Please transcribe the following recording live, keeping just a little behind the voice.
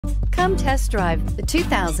Come test drive the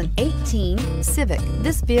 2018 Civic.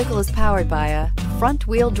 This vehicle is powered by a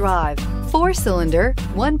front-wheel drive, 4-cylinder,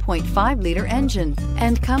 1.5-liter engine,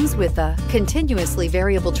 and comes with a continuously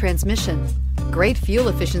variable transmission. Great fuel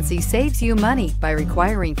efficiency saves you money by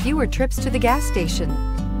requiring fewer trips to the gas station.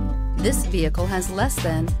 This vehicle has less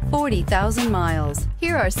than 40,000 miles.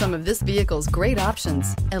 Here are some of this vehicle's great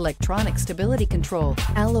options: electronic stability control,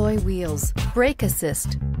 alloy wheels, brake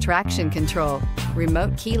assist, traction control,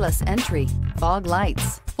 remote keyless entry, fog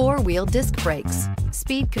lights, 4-wheel disc brakes,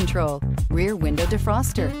 speed control, rear window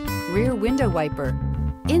defroster, rear window wiper.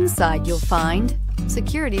 Inside you'll find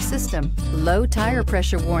security system, low tire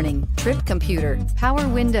pressure warning, trip computer, power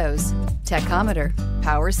windows, tachometer,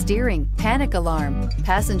 power steering, panic alarm,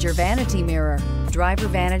 passenger vanity mirror, driver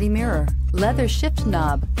vanity mirror, leather shift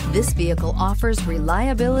knob. This vehicle offers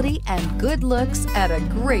reliability and good looks at a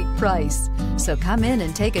great price. So come in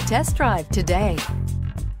and take a test drive today.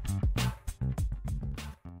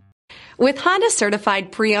 With Honda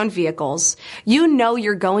certified pre-owned vehicles, you know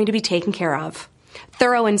you're going to be taken care of.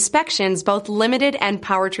 Thorough inspections, both limited and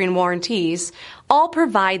powertrain warranties, all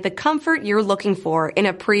provide the comfort you're looking for in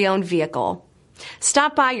a pre-owned vehicle.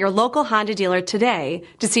 Stop by your local Honda dealer today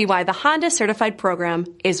to see why the Honda Certified program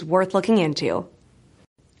is worth looking into.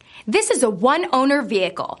 This is a one-owner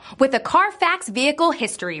vehicle with a Carfax Vehicle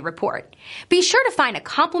History Report. Be sure to find a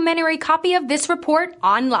complimentary copy of this report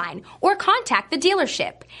online or contact the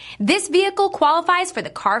dealership. This vehicle qualifies for the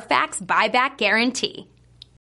Carfax Buyback Guarantee.